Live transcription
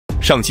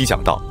上期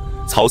讲到，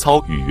曹操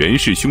与袁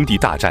氏兄弟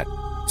大战，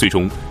最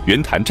终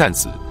袁谭战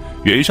死，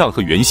袁尚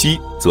和袁熙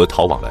则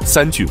逃往了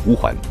3郡乌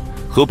桓，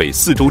河北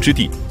4州之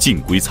地尽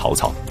归曹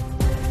操。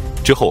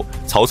之后，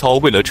曹操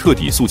为了彻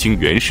底肃清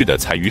袁氏的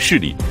残余势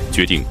力，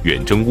决定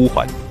远征乌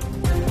桓。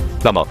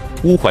那么，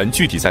乌桓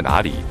具体在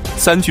哪里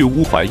？3郡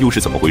乌桓又是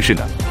怎么回事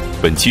呢？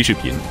本期视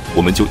频，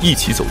我们就一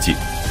起走进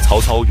曹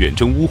操远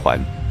征乌桓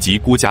及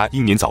郭嘉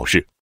英年早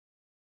逝。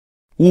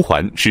乌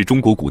桓是中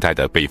国古代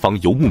的北方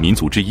游牧民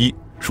族之一，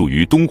属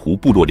于东胡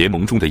部落联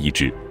盟中的一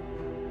支。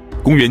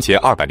公元前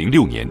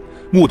206年，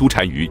冒顿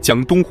单于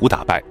将东胡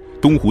打败，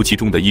东胡其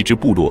中的一支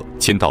部落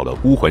迁到了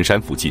乌桓山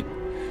附近，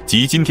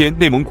即今天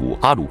内蒙古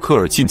阿鲁科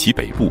尔近畿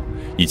北部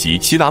以及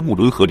西拉木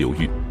伦河流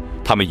域。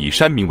他们以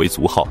山民为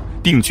族号，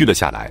定居了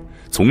下来，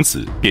从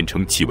此便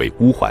称其为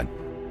乌桓。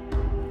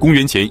公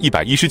元前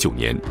119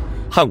年，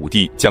汉武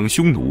帝将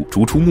匈奴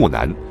逐出漠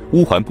南，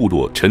乌桓部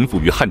落臣服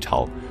于汉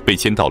朝，被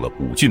迁到了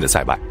5郡的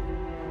塞外。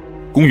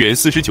公元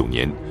49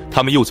年，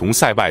他们又从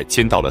塞外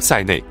迁到了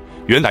塞内，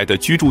原来的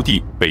居住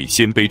地被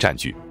鲜卑占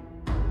据。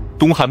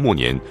东汉末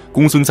年，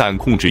公孙瓒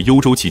控制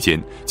幽州期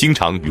间，经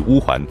常与乌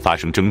桓发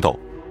生争斗。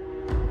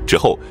之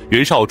后，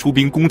袁绍出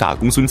兵攻打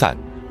公孙瓒，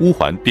乌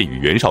桓便与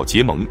袁绍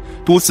结盟，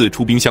多次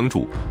出兵相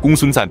助。公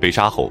孙瓒被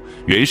杀后，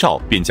袁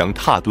绍便将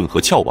蹋顿和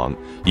翘王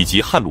以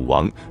及汉鲁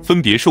王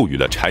分别授予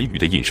了单于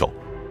的印绶，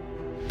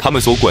他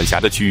们所管辖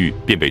的区域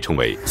便被称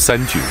为3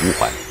郡乌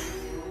桓。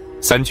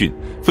3郡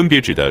分别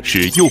指的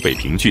是右北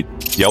平郡、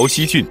辽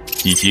西郡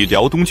以及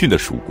辽东郡的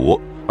属国，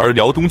而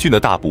辽东郡的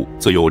大部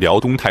则由辽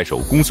东太守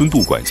公孙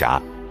度管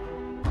辖。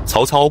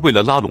曹操为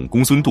了拉拢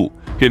公孙度，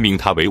任命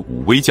他为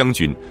武威将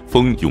军，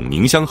封永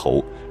宁乡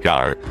侯。然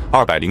而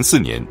204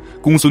年，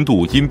公孙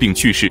度因病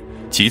去世，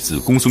其子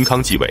公孙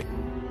康继位。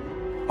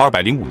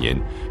205年，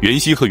袁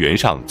熙和袁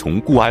尚从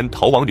固安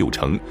逃往柳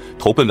城，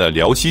投奔了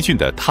辽西郡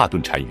的蹋顿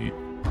单于。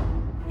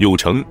柳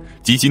城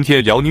即今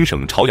天辽宁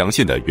省朝阳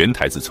县的原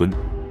台子村。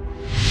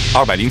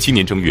207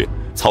年正月，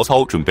曹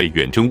操准备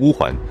远征乌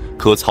桓，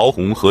可曹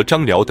洪和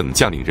张辽等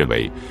将领认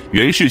为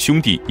袁氏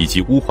兄弟以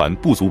及乌桓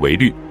不足为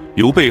虑，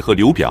刘备和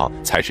刘表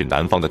才是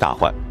南方的大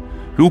患。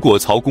如果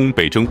曹公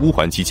北征乌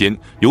桓期间，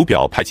刘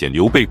表派遣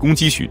刘备攻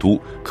击许都，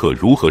可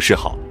如何是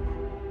好？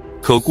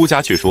可郭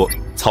嘉却说，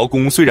曹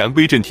公虽然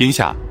威震天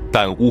下，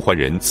但乌桓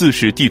人自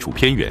是地处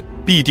偏远，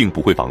必定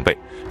不会防备。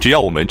只要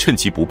我们趁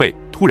其不备，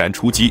突然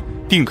出击，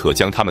定可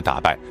将他们打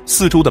败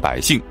，4州的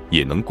百姓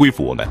也能归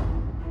附我们。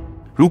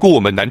如果我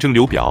们南征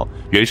刘表，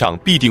袁尚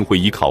必定会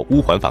依靠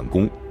乌桓反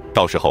攻，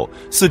到时候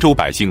4州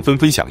百姓纷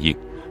纷响应，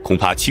恐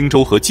怕青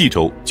州和冀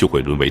州就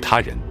会沦为他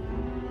人。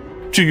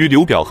至于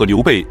刘表和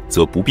刘备，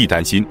则不必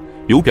担心，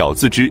刘表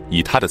自知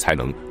以他的才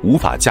能无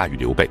法驾驭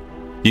刘备，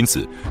因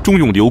此重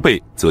用刘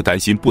备则担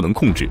心不能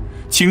控制，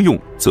轻用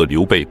则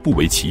刘备不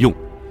为其用，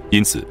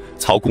因此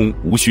曹公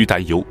无需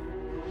担忧。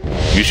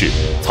于是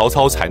曹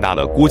操采纳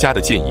了郭嘉的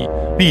建议，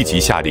立即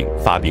下令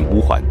发兵乌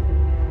桓。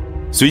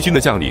随军的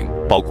将领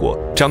包括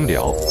张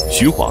辽、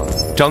徐晃、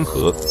张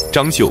合、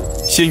张绣、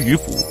鲜于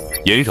府、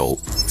颜柔、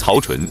曹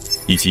纯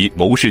以及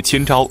谋士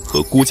千招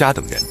和郭嘉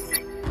等人。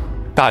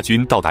大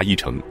军到达翼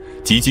城，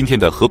即今天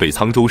的河北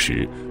沧州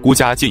时，郭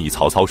嘉建议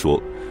曹操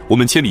说：“我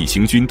们千里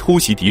行军偷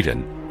袭敌人，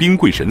兵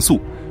贵神速，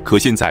可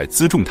现在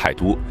辎重太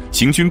多，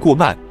行军过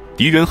慢，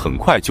敌人很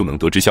快就能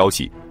得知消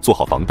息，做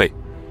好防备。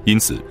因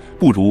此，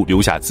不如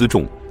留下辎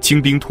重，轻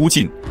兵突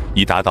进，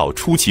以达到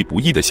出其不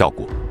意的效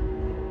果。”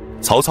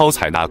曹操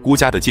采纳郭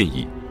嘉的建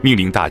议，命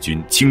令大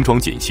军轻装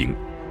简行。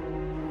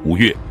5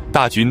月，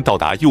大军到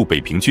达右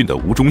北平郡的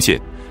吴中县，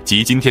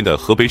即今天的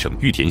河北省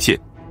玉田县。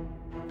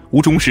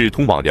吴中是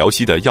通往辽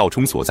西的要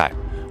冲所在，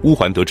乌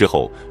桓得知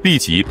后，立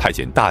即派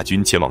遣大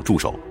军前往驻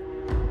守。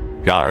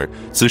然而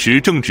此时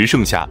正值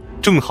盛夏，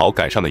正好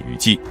赶上了雨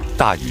季，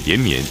大雨连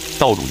绵，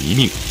道路泥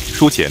泞，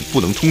说浅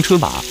不能通车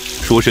马，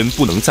说深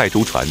不能载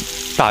舟船，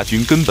大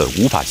军根本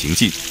无法行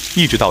进，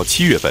一直到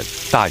7月份，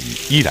大雨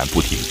依然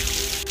不停。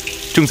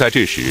正在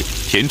这时，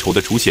田畴的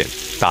出现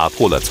打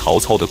破了曹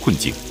操的困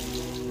境。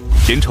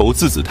田畴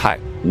字子泰，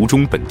吴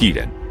中本地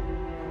人。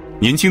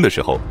年轻的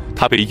时候，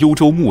他被幽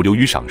州牧刘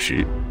虞赏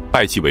识，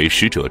拜其为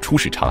使者出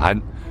使长安。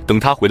等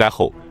他回来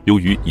后，刘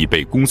虞已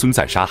被公孙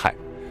瓒杀害，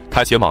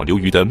他前往刘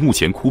虞的墓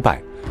前哭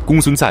拜，公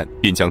孙瓒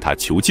便将他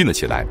囚禁了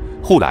起来。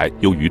后来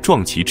由于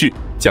壮其志，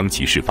将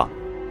其释放。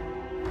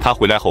他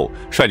回来后，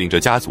率领着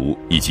家族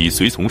以及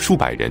随从数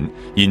百人，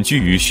隐居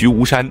于徐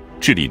吴山，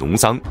治理农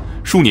桑，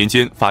数年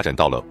间发展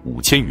到了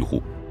5000余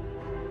户。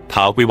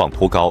他威望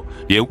颇高，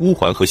连乌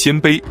桓和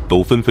鲜卑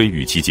都纷纷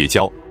与其结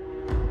交。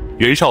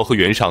袁绍和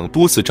袁尚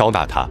多次招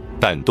纳他，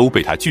但都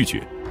被他拒绝。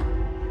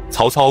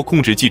曹操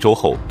控制冀州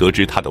后，得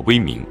知他的威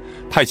名，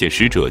派遣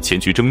使者前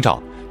去征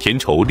召，田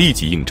畴立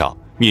即应召，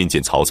面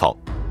见曹操。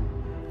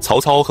曹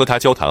操和他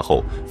交谈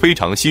后，非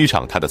常欣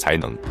赏他的才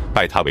能，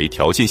拜他为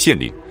条县县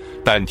令。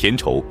但田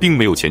畴并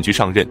没有前去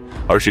上任，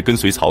而是跟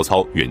随曹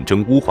操远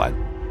征乌桓。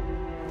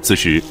此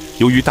时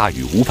由于大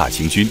雨无法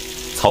行军，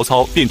曹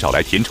操便找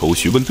来田畴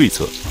询问对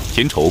策。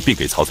田畴便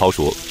给曹操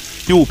说，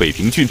右北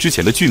平郡之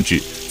前的郡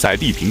治在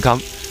利平冈，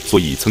所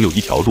以曾有一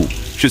条路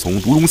是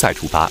从卢龙塞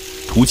出发，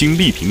途经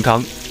利平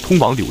冈，通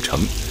往柳城。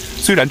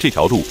虽然这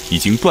条路已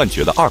经断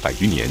绝了200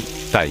余年，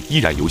但依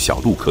然有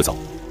小路可走。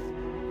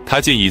他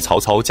建议曹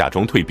操假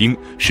装退兵，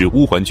使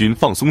乌桓军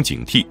放松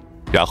警惕，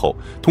然后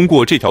通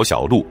过这条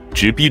小路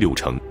直逼柳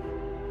城。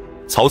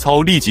曹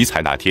操立即采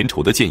纳田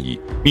畴的建议，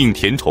命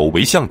田畴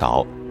为向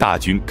导，大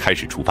军开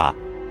始出发。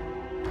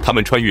他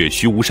们穿越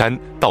徐无山，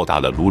到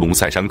达了卢龙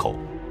塞山口。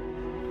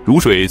泸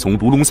水从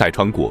卢龙塞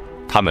穿过，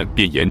他们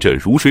便沿着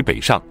泸水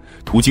北上，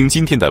途经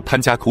今天的潘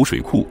家口水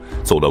库，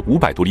走了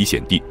500多里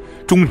险地，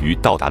终于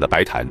到达了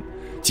白潭，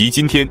即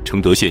今天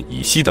承德县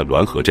以西的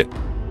滦河镇。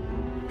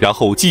然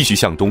后继续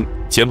向东，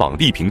前往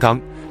利平冈，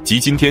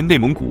即今天内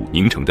蒙古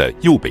宁城的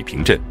右北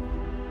平镇。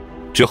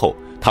之后，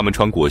他们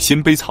穿过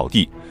鲜卑草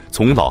地，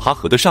从老哈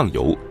河的上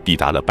游抵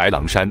达了白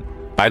狼山。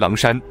白狼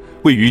山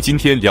位于今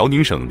天辽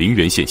宁省陵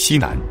园县西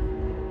南。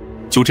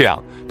就这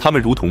样，他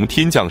们如同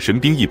天降神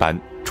兵一般，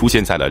出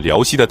现在了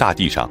辽西的大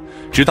地上。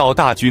直到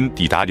大军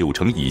抵达柳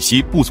城以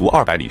西不足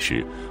200里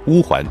时，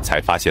乌桓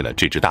才发现了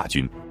这支大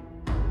军。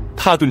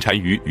蹋顿单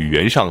于与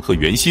袁尚和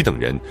袁熙等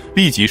人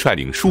立即率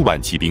领数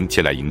万骑兵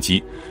前来迎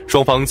击，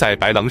双方在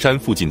白狼山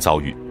附近遭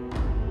遇。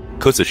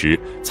可此时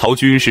曹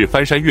军是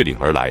翻山越岭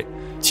而来，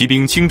骑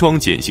兵轻装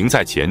简行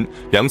在前，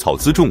粮草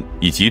辎重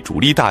以及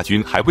主力大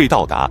军还未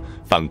到达。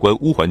反观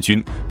乌桓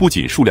军不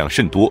仅数量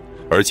甚多，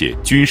而且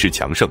军事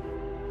强盛。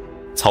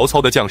曹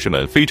操的将士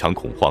们非常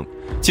恐慌，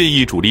建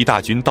议主力大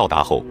军到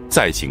达后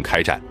再行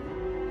开战。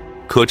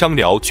可张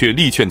辽却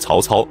力劝曹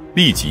操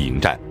立即迎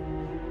战。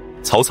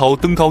曹操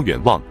登高远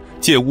望，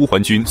见乌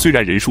桓军虽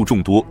然人数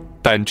众多，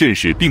但阵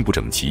势并不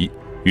整齐，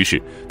于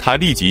是他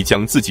立即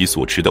将自己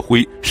所持的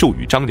徽授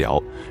予张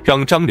辽，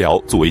让张辽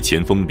作为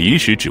前锋临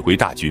时指挥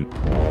大军。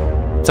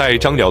在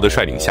张辽的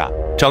率领下，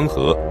张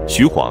合、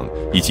徐晃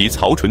以及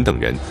曹纯等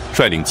人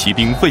率领骑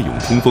兵奋勇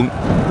冲锋，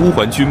乌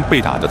桓军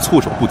被打得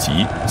措手不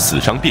及，死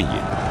伤遍野。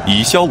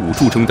以骁武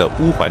著称的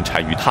乌桓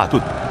单于蹋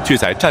顿却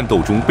在战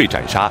斗中被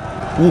斩杀，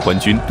乌桓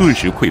军顿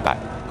时溃败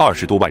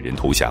，20多万人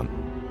投降。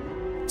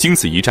经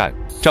此一战，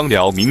张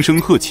辽名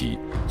声鹤起，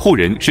后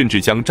人甚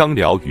至将张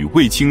辽与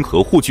卫青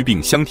和霍去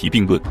病相提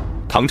并论。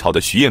唐朝的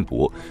徐彦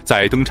博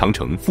在《登长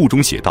城赋》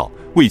中写道：“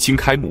卫青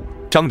开幕，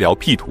张辽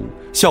辟土，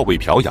校尉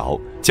朴尧，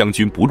将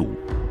军捕虏。”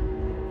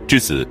至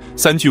此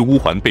，3郡乌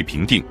桓被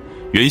平定，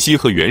袁熙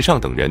和袁尚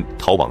等人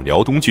逃往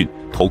辽东郡，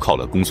投靠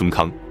了公孙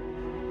康。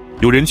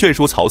有人劝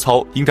说曹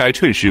操应该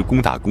趁势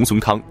攻打公孙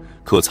康，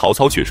可曹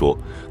操却说，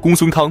公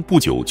孙康不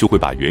久就会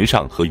把袁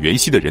尚和袁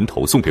熙的人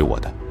头送给我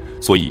的，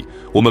所以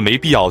我们没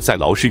必要再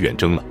劳师远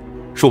征了。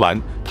说完，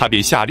他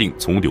便下令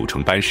从柳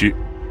城班师。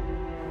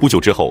不久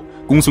之后，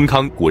公孙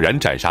康果然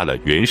斩杀了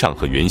袁尚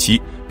和袁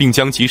熙，并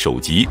将其首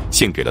级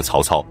献给了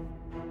曹操。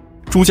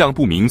诸将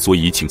不明所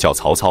以请教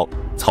曹操，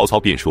曹操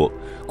便说，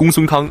公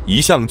孙康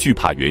一向惧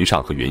怕袁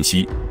尚和袁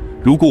熙，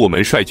如果我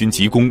们率军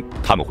急攻，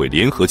他们会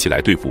联合起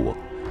来对付我；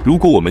如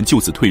果我们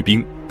就此退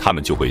兵，他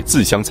们就会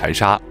自相残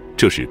杀，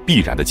这是必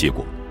然的结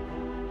果。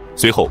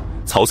随后，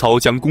曹操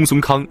将公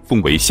孙康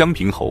封为襄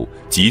平侯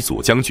及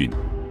左将军。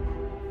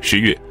10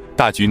月，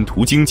大军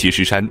途经碣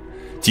石山，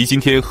即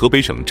今天河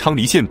北省昌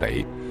黎县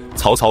北。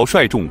曹操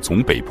率众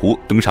从北坡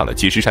登上了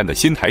碣石山的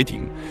仙台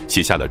顶，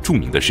写下了著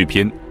名的诗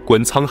篇《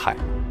观沧海》。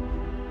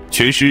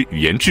全诗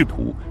语言质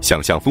朴，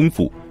想象丰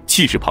富，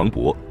气势磅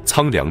礴，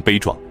苍凉悲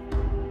壮，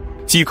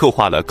既刻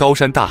画了高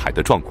山大海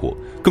的壮阔，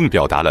更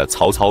表达了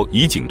曹操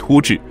以颈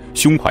托峙、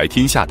胸怀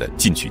天下的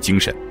进取精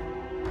神。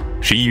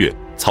11月，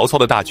曹操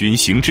的大军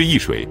行至易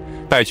水，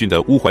败郡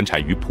的乌桓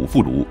单于蒲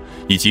富卢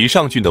以及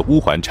上郡的乌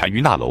桓单于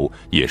纳楼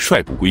也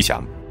率部归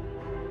降。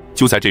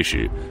就在这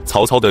时，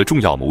曹操的重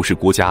要谋士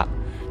郭嘉，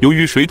由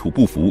于水土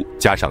不服，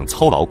加上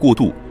操劳过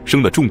度，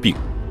生了重病，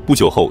不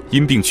久后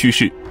因病去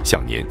世，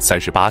享年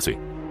38岁。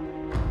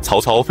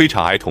曹操非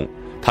常哀痛，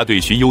他对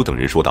荀攸等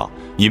人说道：“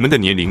你们的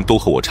年龄都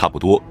和我差不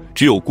多，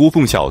只有郭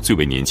奉孝最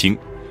为年轻。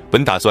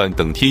本打算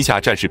等天下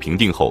战事平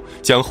定后，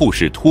将后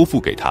事托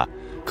付给他，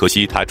可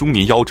惜他中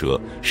年夭折，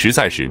实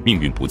在是命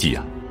运不济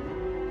啊。”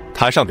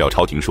他上表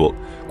朝廷说：“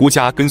郭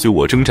嘉跟随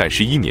我征战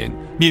11年，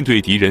面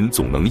对敌人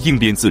总能应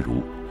变自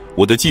如。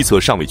我的计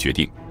策尚未决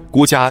定，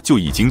郭嘉就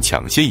已经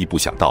抢先一步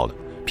想到了。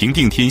平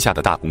定天下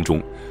的大功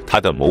中，他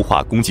的谋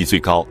划功绩最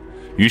高。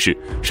于是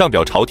上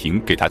表朝廷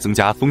给他增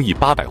加封邑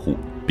800户，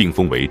并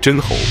封为真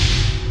侯。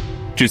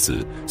至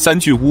此，3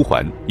郡乌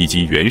桓以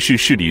及袁氏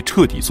势力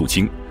彻底肃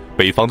清，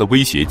北方的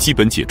威胁基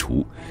本解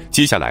除。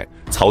接下来，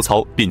曹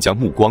操便将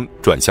目光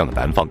转向了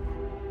南方。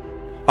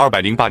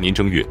208年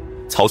正月，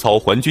曹操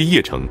还军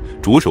邺城，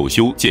着手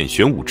修建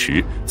玄武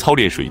池，操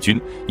练水军，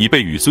以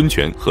备与孙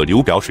权和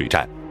刘表水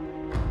战。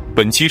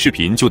本期视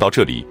频就到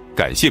这里，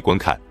感谢观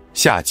看，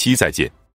下期再见。